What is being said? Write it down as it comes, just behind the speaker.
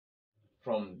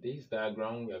from this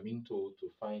diagram, we are being told to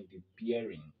find the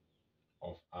bearing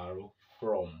of arrow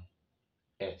from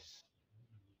S.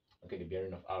 Okay, the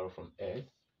bearing of arrow from S.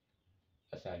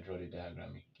 As I draw the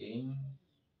diagram again,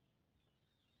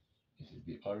 this is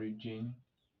the origin,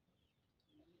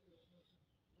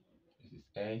 this is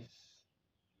S,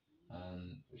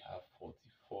 and we have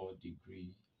 44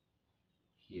 degrees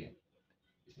here.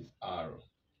 This is arrow.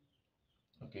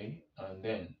 Okay, and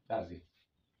then that's it.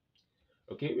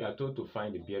 Okay, we are told to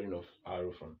find the bearing of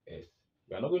arrow from S.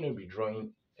 We are not going to be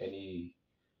drawing any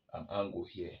angle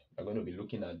here. We're going to be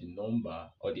looking at the number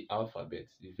or the alphabet,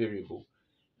 the variable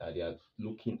that they are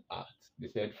looking at. They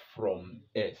said from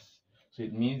S. So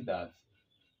it means that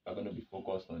we're going to be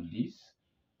focused on this.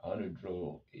 I want to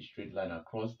draw a straight line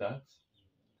across that.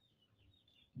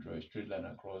 Draw a straight line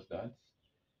across that.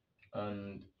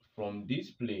 And from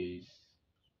this place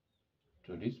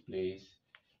to this place,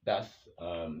 that's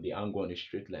the angle on a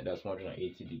straight line. That's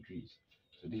 180 degrees.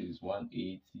 So this is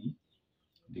 180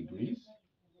 degrees.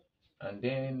 And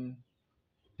then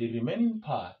the remaining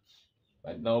part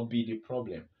might now be the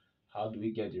problem. How do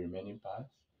we get the remaining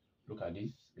parts? Look at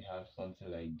this. We have something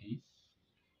like this.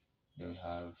 Then we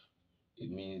have, it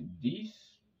means this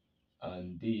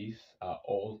and this are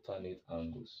alternate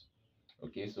angles.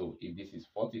 Okay, so if this is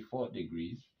 44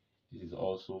 degrees, this is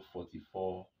also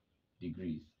 44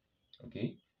 degrees.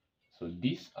 Okay, so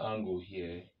this angle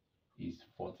here is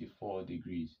 44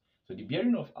 degrees. So the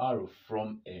bearing of arrow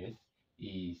from S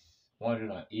is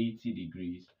 180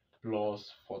 degrees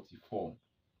plus 44.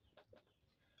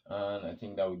 And I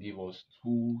think that will give us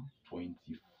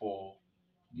 224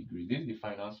 degrees. This is the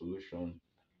final solution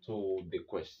to the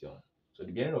question. So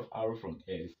the bearing of arrow from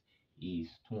S is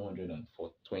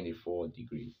 224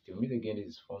 degrees. Till we meet again, this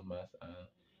is Fun Maths, and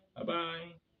bye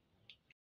bye.